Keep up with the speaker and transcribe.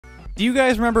Do you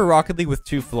guys remember Rocket League with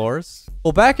 2 floors?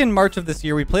 Well, back in March of this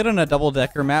year, we played on a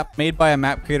double-decker map made by a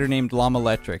map creator named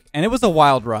Lethamyr, and it was a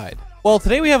wild ride. Well,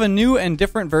 today we have a new and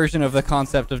different version of the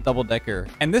concept of double-decker,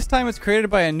 and this time it's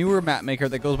created by a newer map maker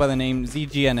that goes by the name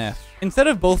ZGNF. Instead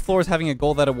of both floors having a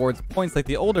goal that awards points like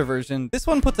the older version, this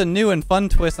one puts a new and fun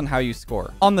twist on how you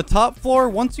score. On the top floor,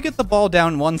 once you get the ball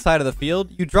down one side of the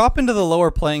field, you drop into the lower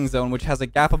playing zone, which has a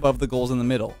gap above the goals in the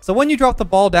middle. So when you drop the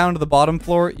ball down to the bottom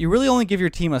floor, you really only give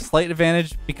your team a slight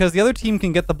advantage because the other team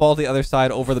can get the ball to the other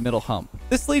side over the middle hump.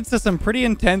 This leads to some pretty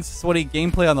intense, sweaty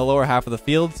gameplay on the lower half of the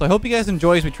field, so I hope you guys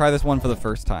enjoy as we try this one for the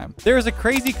first time. There is a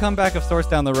crazy comeback of sorts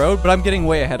down the road, but I'm getting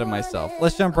way ahead of myself.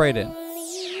 Let's jump right in.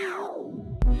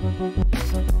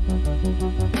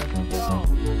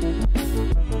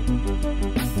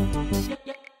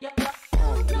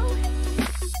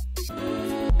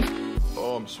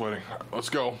 Oh, I'm sweating. Let's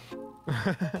go.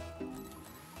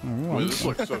 Wait, this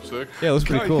looks so sick. Yeah, it looks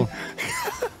pretty cool.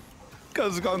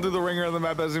 Because it's gone through the ringer and the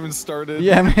map hasn't even started.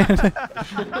 Yeah, man.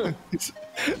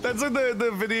 That's like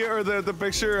the video or the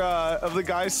picture of the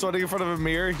guy sweating in front of a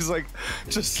mirror. He's like,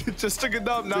 just took a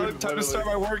dump. Now it's time to start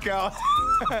my workout.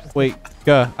 Wait,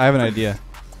 I have an idea.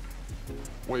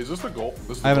 Wait, is this the goal?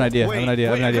 I have an idea. Wait, I have an idea.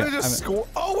 I have an idea.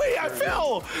 Oh wait, I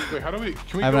fell. Wait, how do we?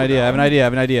 Can we? I have an idea. I have an idea. I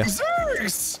have an idea.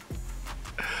 Zergs.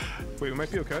 Wait, we might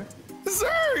be okay.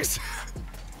 Zergs.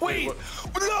 Wait.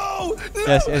 No.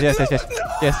 Yes.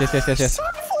 Yes.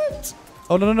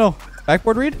 Oh no.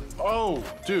 Backboard read? Oh,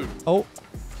 dude. Oh.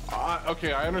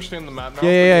 Okay, I understand the map now.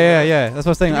 Yeah. That's what I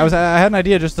was saying. I had an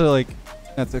idea just to like.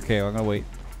 That's okay. I'm gonna wait.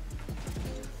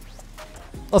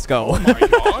 Let's go. Oh my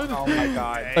god. Oh my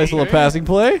god. Nice little passing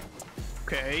play.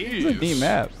 Okay. It's a neat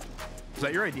map. Is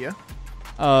that your idea?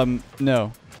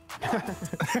 No.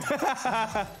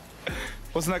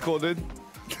 Wasn't that cool, dude?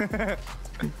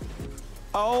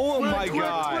 Oh my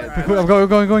god. I'm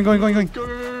going. Go.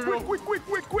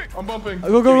 Quick. I'm bumping.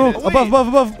 Go.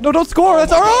 Above. No, don't score.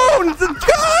 That's our own. Go!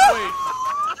 Wait.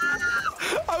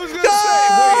 I was gonna say,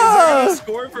 wait, is there a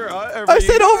score for us? I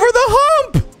said over the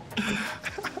hump.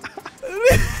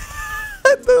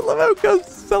 I love how Gus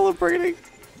is celebrating.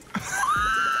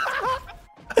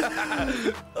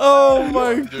 Oh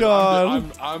my Dude,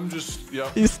 god. I'm just, yeah.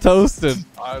 He's toasted.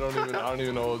 I don't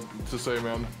even know what to say,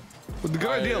 man. Good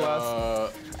idea,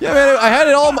 Leth. Yeah, man, I had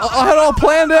it all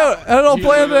planned out.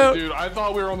 Dude, I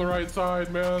thought we were on the right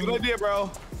side, man. Good idea, bro.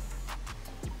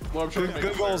 Well, I'm sure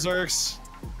Good goal, Zerks.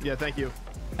 Yeah, thank you.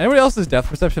 Anybody else's depth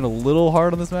perception a little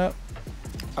hard on this map?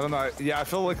 I don't know. Yeah, I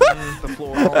feel like the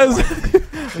floor.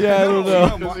 Yeah, I don't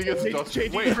know.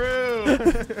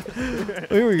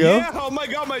 Here we go. Yeah, oh my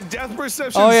god, my depth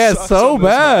perception. Oh yeah, it's so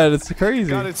bad. It's crazy.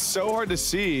 God, it's so hard to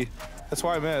see. That's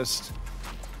why I missed.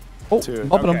 Oh, I'm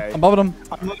bumping him. I'm bumping him.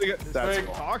 I'm looking at that's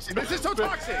Toxic. This is so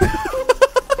toxic.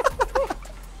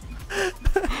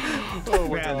 Oh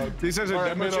my man, god. these guys are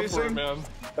demo chasing. Man.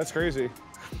 That's crazy.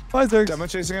 Bye, Zergs. Demo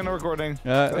chasing and recording.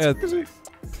 That's crazy.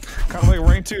 Kind of like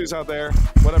rank 2s out there.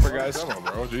 Whatever, guys. Come on,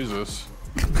 bro. Jesus.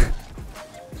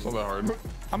 It's not that hard.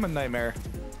 I'm a nightmare.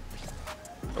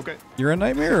 Okay. You're a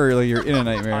nightmare, or like you're in a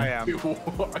nightmare? I am.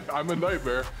 I'm a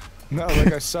nightmare. No,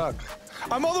 like I suck.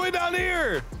 I'm all the way down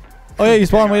here. Oh yeah, you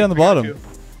spawn way down the bottom.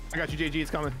 I got you, JG.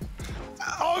 It's coming.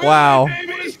 All good, Wow.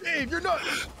 baby. Dave, you're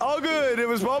nuts. All good. It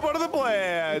was all part of the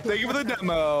plan. Thank you for the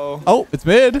demo. Oh, it's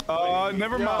mid.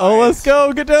 Never mind. Oh, let's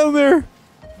go. Get down there.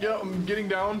 Yeah, I'm getting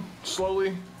down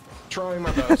slowly, trying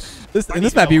my best. In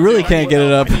this map, you really can't get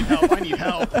it up. I need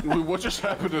help. What just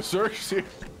happened to Zerks here?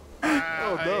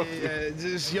 Oh no.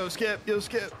 Just skip.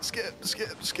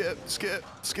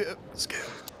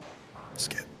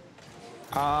 Skip.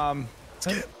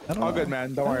 All good,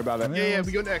 man. Don't worry about it. Yeah,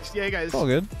 we go next. Yeah, guys. It's all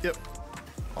good. Yep.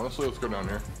 Honestly, let's go down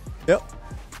here. Yep.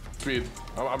 Speed.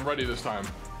 I'm ready this time.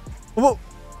 Whoa.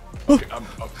 Okay,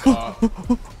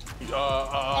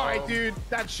 All right, dude.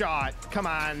 That shot. Come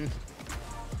on.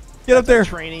 Get up there.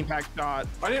 Training pack shot.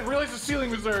 I didn't realize the ceiling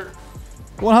was there.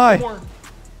 One high. More.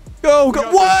 Go.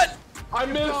 What? I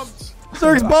missed.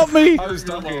 Zergs bumped me. I was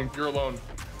You're alone. dunking. You're alone.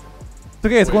 It's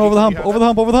okay. It's going over the hump. Over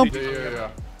the hump. Yeah.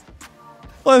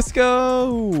 Let's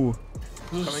go.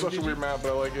 This is such a weird map,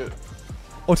 but I like it.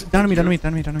 Oh, it's down to me. Back to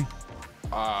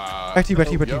you.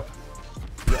 Yep.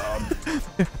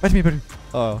 Back to me.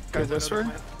 Oh. Guys,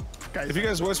 whisper? If you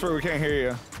guys whisper, we can't hear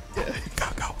you. Go.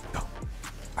 All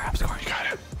right, I'm scoring. You got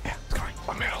it. Yeah, I'm scoring.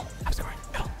 One middle. I'm scoring.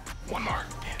 Middle. One more.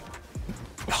 Yeah.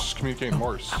 Let's just communicate in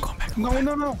Morse. I'm going back.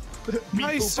 No.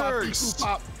 Nice, Zergs.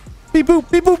 Beep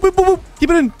boop.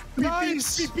 Keep it in.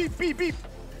 Nice. Beep.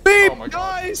 Oh my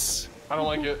god. Nice. I don't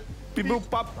like it. Beep boop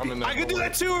bop. I'm in there. I can do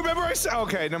that too. Remember I said.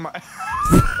 Okay, never mind.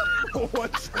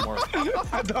 What? One more.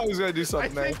 I thought I was gonna do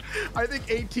something there. I think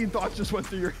 18 thoughts just went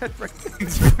through your head right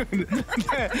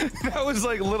That was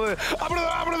like literally.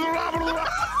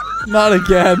 Not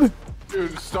again.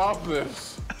 Dude, stop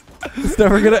this. It's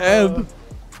never gonna end.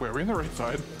 Wait, are we on the right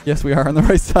side? Yes, we are on the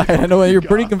right side. I know you're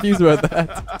pretty confused about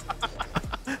that.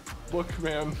 Look,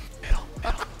 man.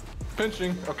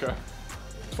 Pinching. Okay.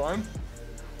 It's fine.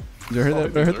 Did you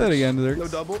heard that again? No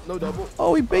double, no double.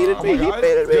 Oh, he baited Oh me. my He God.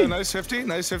 baited me. Yeah, nice 50.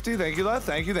 Nice 50. Thank you, Leth.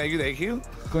 Thank you. Thank you. Thank you.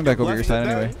 Going back over Leth your side did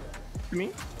that? anyway.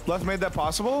 Me? Leth made that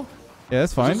possible? Yeah,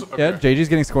 that's fine. Just- Yeah, okay. JG's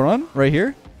getting scored on right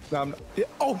here. Yeah.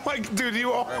 Oh my, dude,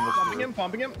 you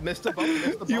Pumping him. Missed a bump,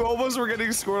 missed a bump. you almost were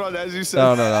getting scored on as you said.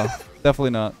 No,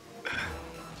 definitely not.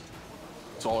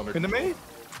 It's all under Into me?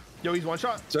 Yo, he's one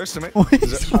shot. Zerks to me.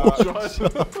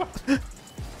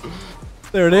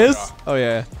 There it is. Oh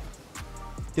yeah.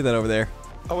 Get that over there.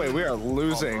 Oh wait, we are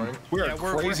losing. Alright. We are Yeah,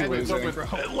 we're crazy heading losing. over,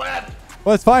 bro.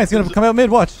 Well, it's fine. It's gonna come out mid.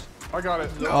 Watch. I got it.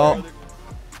 Oh.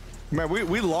 Man,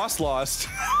 we lost.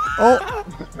 Oh.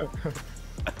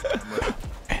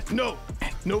 No,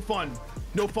 no fun.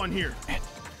 No fun here.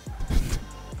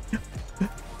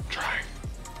 Try.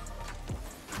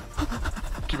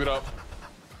 Keep it up.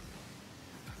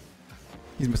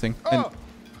 He's missing. And, Oh,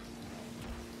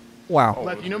 wow.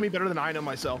 Leth, you know me better than I know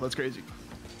myself. That's crazy.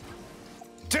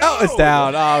 Oh, it's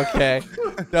down. Oh, okay.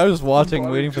 I was just watching,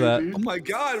 waiting for that. Oh my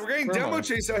God, we're getting Where am demo I?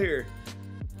 chase out here.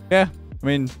 Yeah. I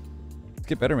mean, let's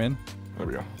get better, man. There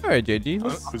we go. All right, JG.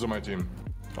 Let's, Who's on my team?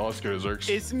 Oh, let's get a Zerks.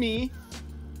 It's me.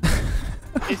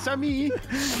 It's a me.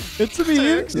 it's me,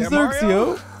 Yeah,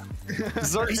 Mario?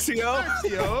 Xerxio. Zerxio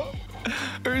Yo.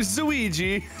 or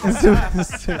Zuigi?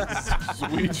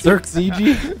 Sweet.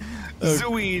 Xerxigi.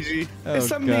 Zuigi. Oh,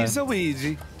 It's a me, God.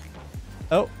 Zuigi.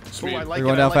 Oh, Sweet. Oh, I like We're it.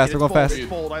 going I down like fast, it. we're It's going bold, fast. It's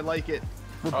bold. I like it.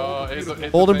 We're bold. It's Beautiful. a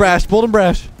bold and thing. brash. Bold and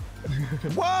brash.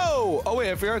 Whoa! Oh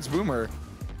wait, I forgot it's Boomer.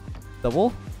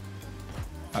 Double.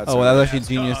 That's Oh, right. that was actually Yes,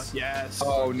 genius. Yes.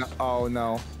 Oh no! Oh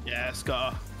no! Yes,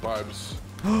 Vibes.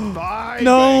 Bye.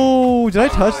 No, did I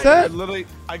touch I that? literally,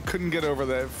 I couldn't get over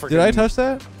that. Freaking... Did I touch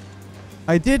that?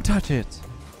 I did touch it.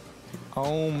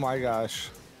 Oh my gosh!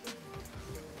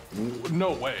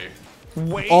 No way.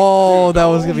 Wait. Oh, that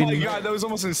was Oh gonna my be. God, that was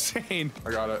almost insane. I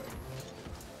got it.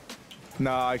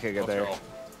 No, I can't get Let's there. go.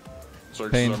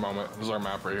 Zerks Pain. is our moment. This is our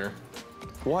map right here.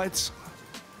 What?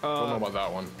 Don't know about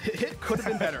that one. Hit could have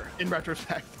been better in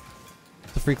retrospect.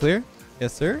 It's a free clear.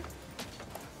 Yes, sir.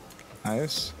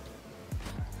 Nice.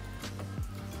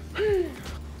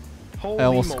 Holy I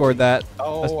almost moly. scored that.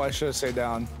 Oh, I should have stayed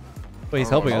down. Wait, he's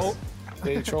helping us. Oh,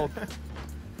 they trolled.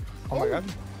 Oh my God.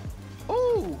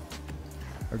 Oh,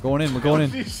 We're going in. We're going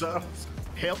in. Jesus.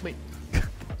 help me.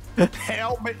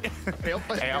 Help me! Help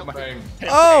me. Help me! Bang.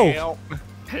 Oh! Help!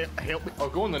 Help me. Oh,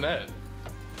 go in the net.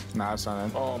 Nah, it's not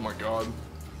in. Oh my God.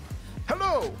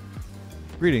 Hello.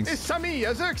 Greetings. It's Sammy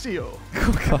Azerxio.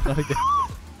 Oh, God, not again.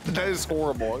 That is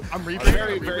horrible. I'm rebranding.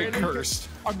 Very, I'm very rebranding. cursed.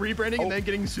 I'm rebranding and then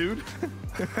getting sued.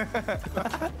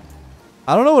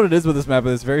 I don't know what it is with this map,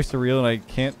 but it's very surreal, and I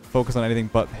can't focus on anything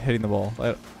but hitting the ball.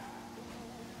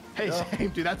 Hey, same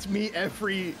dude. That's me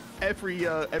every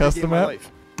game Custom of my map?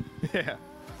 life. Yeah.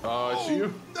 I see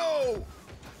you. No.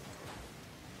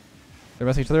 They're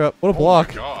messing each other up. What a Oh block.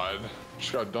 my God.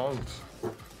 Just got dunked.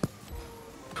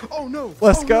 Oh no.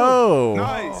 Let's Oh, no. go.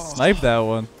 Nice. Snipe that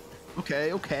one.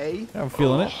 Okay. Okay. Yeah, I'm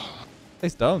feeling it.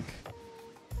 Nice dunk.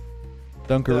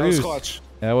 That was Dunkaroos. clutch.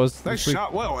 That was Nice pretty-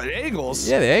 shot. Whoa, at angles.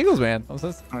 Yeah, the angles, man. What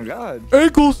was this? Oh my God.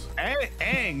 Ankles.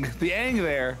 Ang. The Ang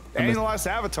there. Ang the last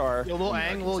avatar. Yo, little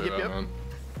ang, little Say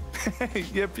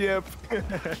yip that, yip.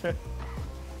 man. Yip.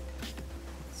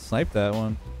 Snipe that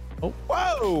one. Whoa.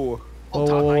 Whoa, whoa,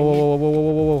 whoa, whoa, whoa, whoa, whoa,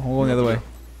 whoa, whoa. I'm going the other way.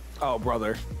 Oh,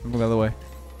 brother. I'm going the other way.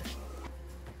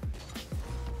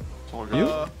 It's all You?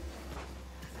 good.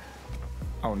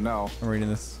 Oh no. I'm reading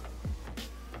this.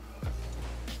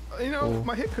 You know, Oh.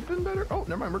 my hit could have been better. Oh,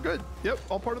 never mind. We're good. Yep,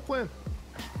 all part of the plan.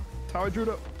 That's how I drew it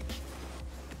up.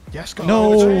 Yes, go.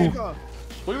 No. Yes, go.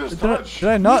 Look at this Did I, touch. did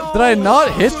I not? Did I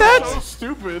not hit So that?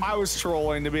 stupid. I was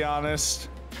trolling, to be honest.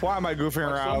 Why am I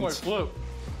goofing I saw my around? flip.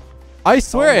 I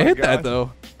swear Oh I my hit that God.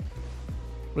 though.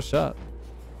 What a shot.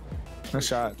 Nice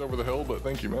shot. It's over the hill, but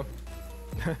thank you, man.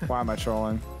 Why am I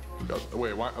trolling?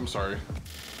 Wait, why? I'm sorry.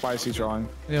 Why is he trolling?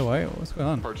 Yeah, why? What's going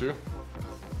on? Part 2.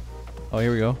 Oh,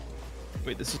 here we go.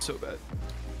 Wait, this is so bad.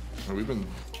 We've been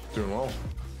doing well.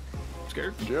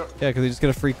 Scared? Yeah. Yeah, because they just get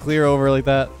a free clear over like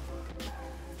that.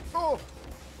 Oh,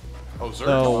 Oh, Zerk.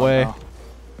 No way. no.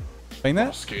 Playing I'm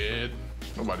that? scared.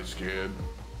 Nobody's scared.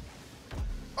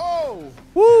 oh.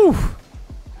 Woo!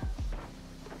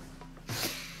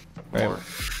 More.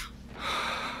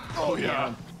 Oh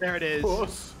yeah. There it is.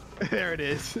 Close. There it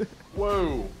is.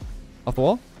 Whoa. Off the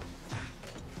wall.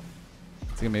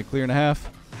 It's gonna be a clear and a half.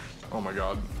 Oh my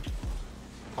god.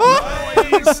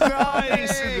 Nice,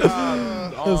 nice.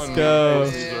 Let's go.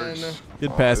 Man.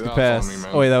 Good pass, good pass. Me,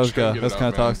 Oh wait, that was Just couldn't good. get That's it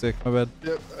kind out, of man. toxic. My bad.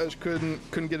 Yep, I just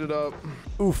couldn't get it up.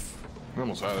 Oof. I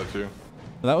almost had it too.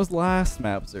 That was last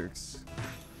map, Zerks.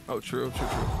 Oh, true.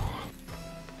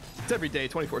 It's every day,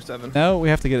 24/7. Now we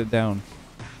have to get it down.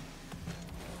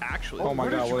 Actually. Oh my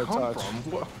Where god, did you what a come touch.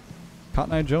 from? What?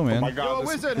 Cotton Eye Joe, man. Oh my god, Yo,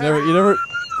 this- wizard. You never.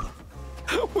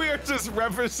 we are just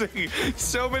referencing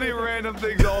so many random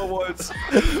things all at once.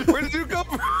 Where did you come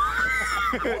from?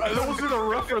 That wasn't a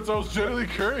reference. I was genuinely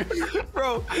curious.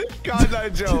 Bro, God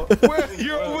Night Joe,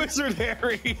 you're a wizard,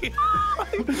 Harry.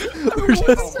 We're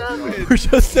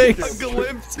just saying. A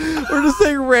glimpse. We're just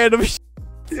saying random.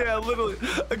 Yeah, literally.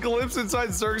 A glimpse inside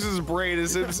Zerx's brain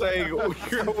is him saying, oh,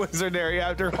 you're a wizard, Harry,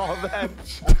 after all that.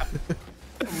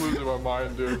 I'm losing my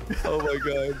mind, dude. Oh my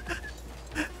god.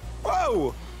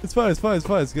 Whoa! It's fine. It's fine. It's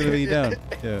fine. It's gonna be down.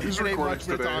 Yeah. Who's It ain't recording much,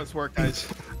 but it's today? honest work, guys.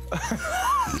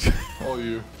 All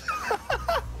you.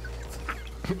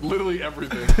 Literally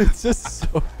everything. It's just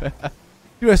so bad.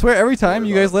 Dude, I swear every time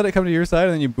you guys let it come to your side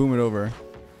and then you boom it over.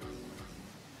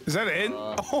 Is that it?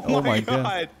 oh Oh my my God.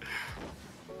 god.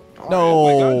 No.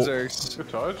 Oh my god, Zerx. Good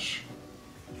touch.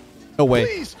 No way.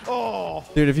 Please. Oh.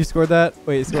 Dude, if you scored that,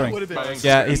 wait, he's That scoring. would have been Thanks.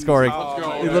 Yeah, he's scoring. Oh, Let's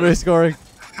go. He's literally scoring.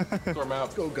 It's our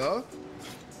map. Go, Ga.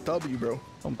 W, bro.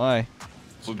 Oh my.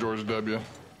 So George W.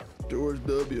 George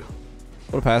W.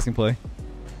 What a passing play.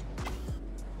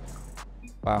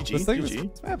 Wow. GG, This thing,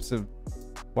 GG. this map's a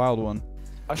wild one.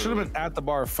 I should have been at the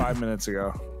bar 5 minutes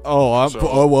ago. Oh,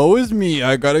 So- woe is me.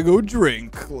 I gotta go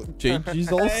drink.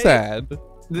 JG's all Hey. sad.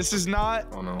 This is not,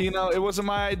 Oh, no. you know, it wasn't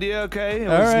my idea, okay? It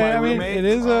All was right, my I mean, roommate.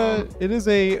 it is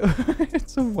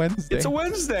it's a Wednesday. It's a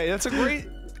Wednesday. That's a great.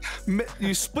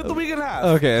 You split the week in half.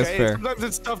 Okay, that's fair. Sometimes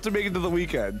it's tough to make it to the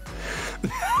weekend.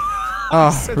 Oh,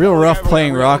 real rough Whatever,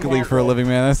 playing whatever, Rocket League for a whatever. living,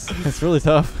 man. It's really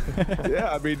tough.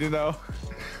 Yeah, I mean, you know.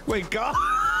 Wait, God,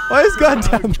 Why is God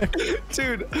down there?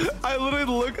 dude! I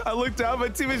looked down. My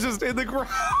teammate's just in the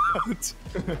ground.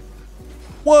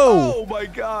 Whoa! Oh my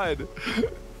God!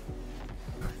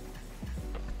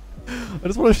 I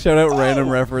just want to shout out random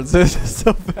references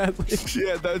so badly.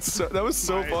 Yeah, that was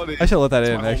so funny. I should let that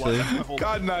in, actually.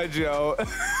 God night, Joe.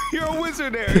 You're a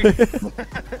wizard, Harry.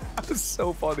 That's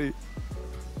so funny.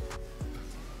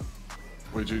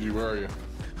 Wait, GG, where are you?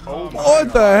 Oh my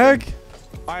What the heck?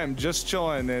 I am just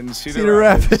chilling in Cedar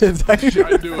Rapids. I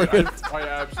knew it. I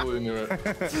absolutely knew it.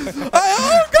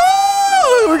 Oh,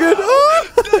 God! We're good. Oh!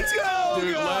 Let's go!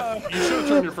 Dude, Leth, you should have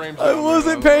turned your frames down. I man.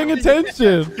 wasn't paying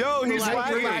attention. Yo, he's Turn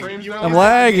your lagging. frames down. I'm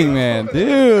lagging, man.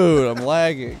 Dude, I'm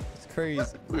lagging. It's crazy. Look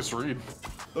at this read.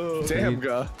 Damn,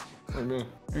 guy. Look at me.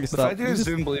 You The stop. fact you You guys just,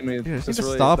 didn't believe me. you just that's need to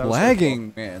really- stop that was so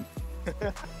lagging, man.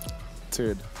 cool.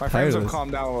 Dude, my Tired frames of have this.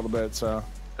 calmed down a little bit, so.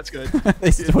 That's good.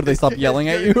 What, they stop yelling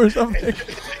at you or something?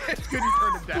 It's good you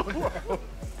turned him down.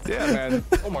 Yeah, man.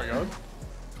 Oh my god.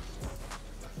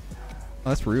 Oh,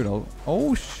 that's rude.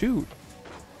 Oh, shoot.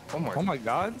 Oh my. Oh my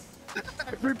God.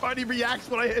 Everybody reacts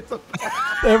when I hit the.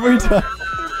 Every time.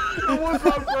 It was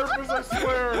on purpose, I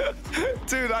swear.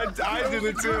 Dude, I did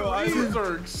it too.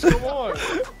 Zergs, come on.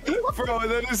 Bro,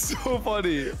 that is so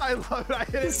funny. I love it. I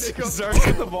hit it. It goes. Zerk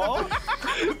hit the ball?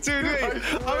 Dude, wait,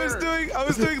 I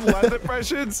was doing Leth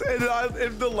impressions, and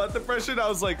in the Leth impression, I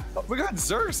was like, oh my God,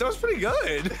 Zerk, that was pretty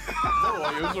good. No,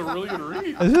 like, it was a really good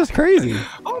read. This is crazy.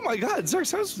 Oh my God, Zerk,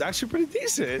 that was actually pretty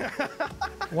decent.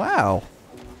 Wow.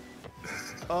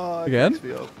 Oh, Again?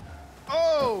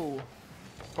 Oh.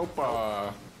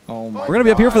 Opa. Oh my We're gonna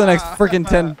be up here for the next freaking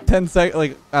 10 seconds.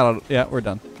 Like, I don't. Yeah, we're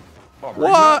done. Oh, I'm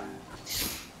What?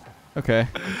 Okay.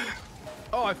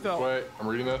 Oh, I fell. Wait, I'm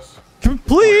reading this.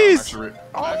 Please.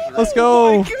 Let's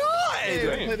go.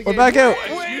 God! We're back out.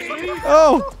 Wait,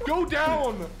 Oh, go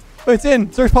down. wait, it's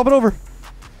in. Search, pop it over.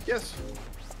 Yes.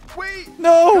 Wait.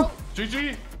 No.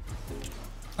 GG.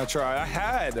 I tried. I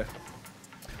had.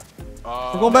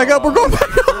 We're going back up. We're going back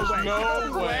up. There's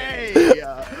no way. Hey.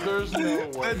 There's no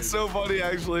way. That's so funny,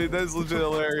 actually. That's legit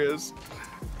hilarious.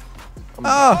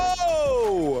 Ah.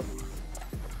 Oh!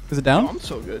 Is it down? I'm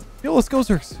so good. Yo, let's go,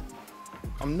 Zerks.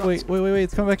 I'm nuts. Wait.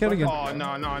 It's coming back out again. Oh,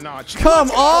 no.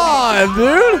 Come on,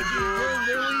 dude. You're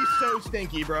literally so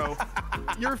stinky, bro.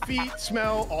 Your feet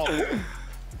smell awful.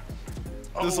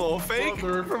 This little fake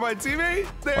brother. for my teammate.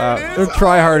 There Wow, it they're is.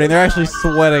 trying. They're actually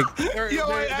sweating. They're, Yo, I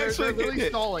they're actually literally hit it.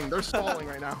 stalling. They're stalling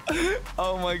right now.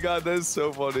 Oh my God, that is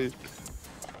so funny.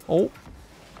 Oh,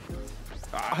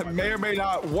 I may or may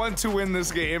not want to win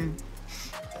this game.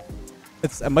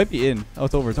 it might be in. Oh,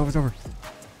 it's over. It's over.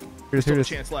 Here it Still have a is.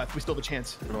 chance left. We still have a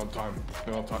chance. We don't have time.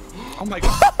 We don't have time. Oh my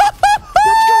god.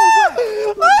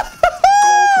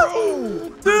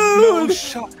 Dude,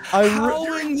 How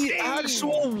in the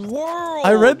actual world?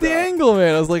 I read the angle,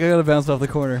 man. I was like, I gotta bounce off the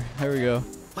corner. There we go.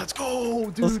 Let's go,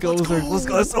 dude. Let's go, Zerg. Let's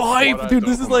go. That's so hype, What I dude.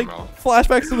 This don't is like know.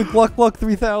 flashbacks to the Gluck Gluck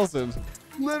 3000.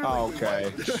 Literally.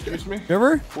 Okay. Excuse me?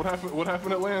 Remember? What happened? What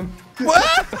happened at land?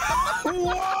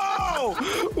 Whoa!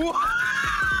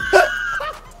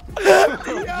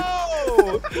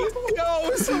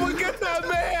 Yo, someone get that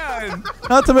man!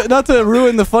 Not to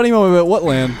ruin the funny moment, but what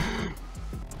land?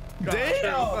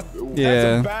 Damn!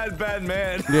 Yeah. That's a bad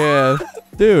man. Yeah,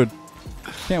 dude.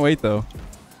 Can't wait though.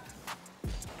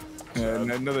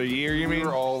 Another year, you We mean?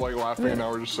 were all like laughing and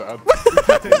now we're just sad.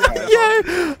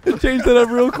 Yeah, change that up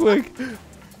real quick.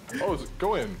 Oh,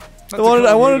 go in.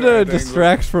 I wanted to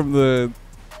distract from the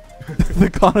the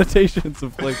connotations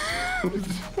of like.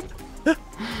 I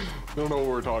don't know what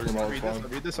we're talking about. I It's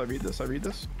read fine.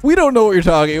 this. We don't know what you're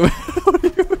talking about.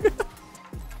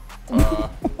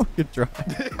 Good try.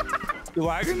 You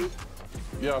lagging?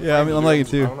 Yeah, Yeah, I mean, I'm lagging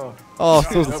too. I don't know. Oh,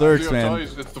 so Yeah, Zergs, dude, I'll man. tell you,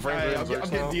 it's the frames Hey, rate I'm of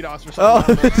Zergs getting now. DDoS for Oh,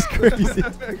 something. that's crazy.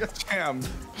 Damn.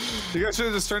 You guys should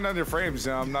have just turned down your frames.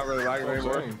 You know, I'm not really lagging That's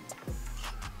what I'm anymore.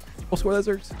 saying. We'll score that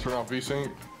Zergs. Turn off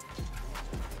VSync.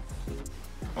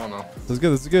 Oh no. This is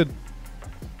good. This is good.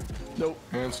 Nope.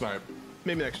 And snipe.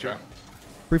 Maybe next year. Okay.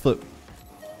 Free flip.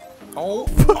 Oh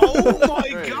my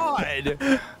Hey. god!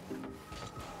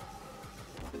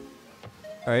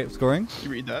 All right, scoring. You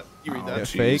read that. You read Oh, Yeah, that.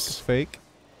 fake, jeez. fake.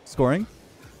 Scoring.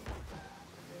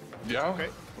 Yeah? Okay.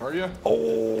 Are you?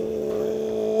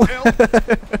 Oh.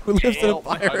 Who lives in a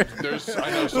pirate? I know Who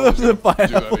someone's lives in a gonna do that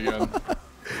pirate? again.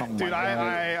 Dude,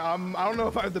 I don't know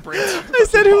if I have the brains. I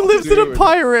said who lives in a Dude.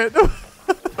 pirate?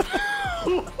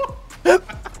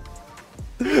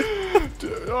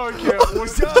 Dude, oh, I can't.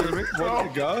 What's What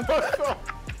you got?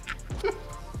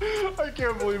 I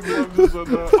can't believe you just said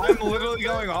that. I'm literally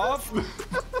going off.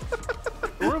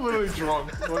 We're literally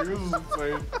drunk. Like, this is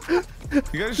insane.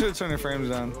 You guys should have turned your frames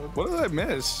down. What did I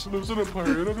miss? Lives in a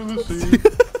pirate under the sea.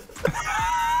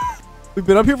 We've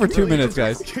been up here for 2 minutes,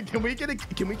 guys. Can we get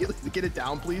it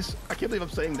down, please? I can't believe I'm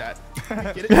saying that.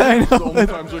 Get it Yeah, I down. The know. only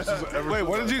time Zergs has ever Wait,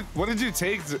 said what did you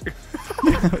take? that.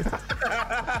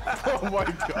 Oh my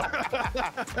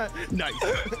god. Nice.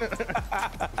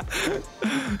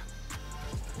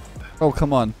 Oh,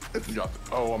 come on. You got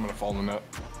oh, I'm gonna fall in the net.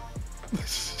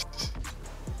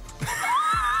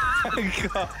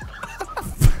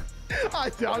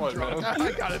 I'm What, drunk. man?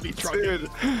 I gotta be drunk.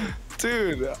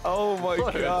 Dude, oh my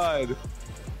What? god.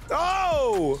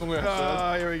 Oh! Something I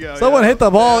said. Here we go. Someone hit the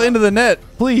ball into the net,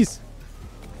 please.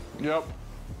 Yep.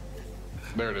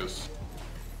 There it is.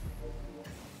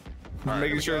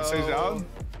 Making sure it stays down.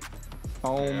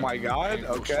 Oh my god, Game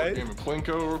okay. of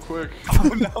Plinko real quick. Oh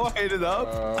no, I hit it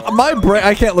up. My brain,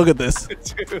 I can't look at this.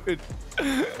 Dude.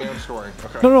 And scoring.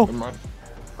 Okay. No, no. Never mind.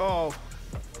 Oh.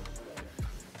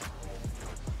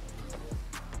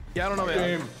 Yeah, I don't know,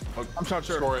 man. Game. I'm not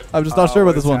sure. Score it. I'm just not sure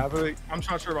about this What's one. happening? I'm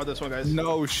not sure about this one, guys.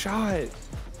 No shot.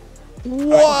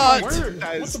 What? Where?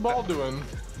 Guys. What's the ball doing?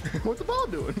 What's the ball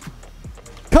doing?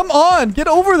 Come on, get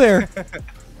over there.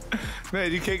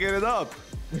 Man, you can't get it up.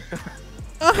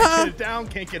 Get it down,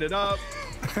 can't get it up.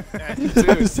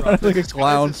 You sounded like a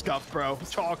clown. This is scuff, bro.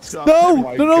 Chalk stuff. No,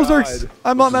 my no, no, God. Zerks.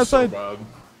 I'm on that This is so side. bad.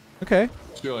 Okay,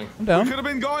 Stealing. I'm We down. could have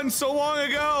been gone so long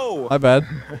ago. My bad.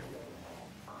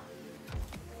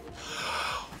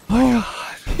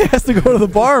 He has to go to the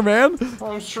bar, man.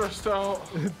 I'm stressed out.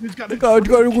 He's got to God,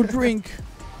 gotta go drink.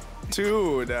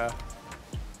 Dude.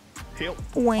 heal.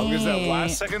 Focus that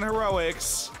last second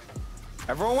heroics.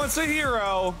 Everyone wants a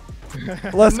hero.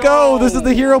 Let's go. This is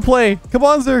the hero play. Come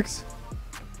on, Zerks.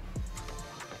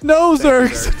 No,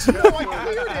 Zerks. Oh, I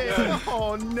cleared it.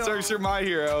 Oh, no. Zerks, you're my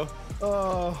hero.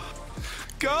 Oh.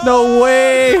 Go! No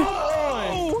way.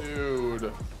 Oh!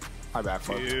 Dude. My bad,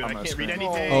 folks. Dude, I'm I gonna can't read scream.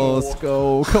 anything. Oh, let's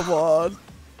go. Come on.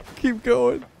 Keep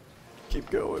going. Keep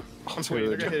going. I'm waiting.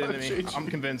 They're gonna hit into me. I'm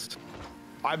convinced.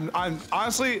 I'm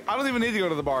honestly, I don't even need to go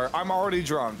to the bar. I'm already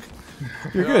drunk.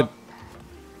 You're Yeah. good.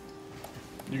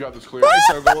 You got this clear. I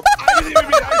didn't even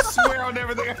mean, I swear on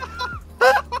everything.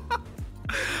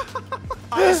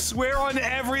 I swear on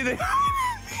everything.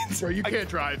 Bro, you can't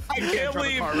drive. I You can't drive a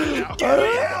leave. car right now. Get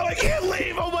me out! I can't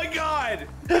leave! Oh my god!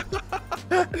 I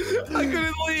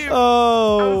couldn't leave. I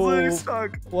was literally Oh.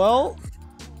 stuck. Well,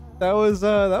 that was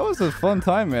a fun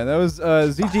time, man. That was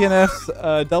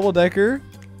ZGNF's double decker.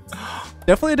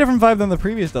 Definitely a different vibe than the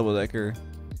previous double decker.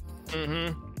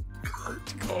 Mm-hmm.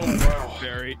 Oh wow.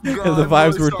 Very. The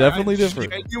vibes were definitely I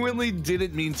different. genuinely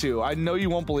didn't mean to. I know you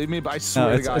won't believe me, but I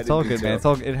swear No, to God, it's all I didn't good, mean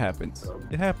man. to. It happens.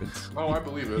 It happens. Oh, I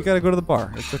believe it. You gotta go to the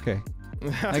bar. It's okay.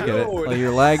 I get it. Dude. Like,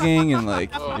 you're lagging and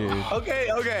like, dude. Okay.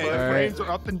 My All right. frames are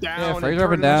up and down. Yeah, and frames are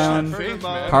up and turning down. left, turning Faith,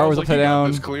 man. left. Car I was like, upside you got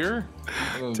down. this clear.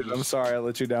 And Dude, I'm just- sorry I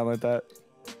let you down like that.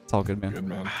 It's all good, man. Good,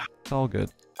 man. It's all good.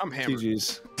 I'm hammered.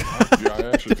 GG's. Yeah, I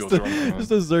actually feel drunk. Man.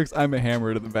 Just a Zerks, I'm a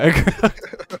hammered in the background.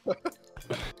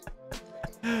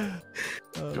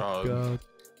 Oh, God. God.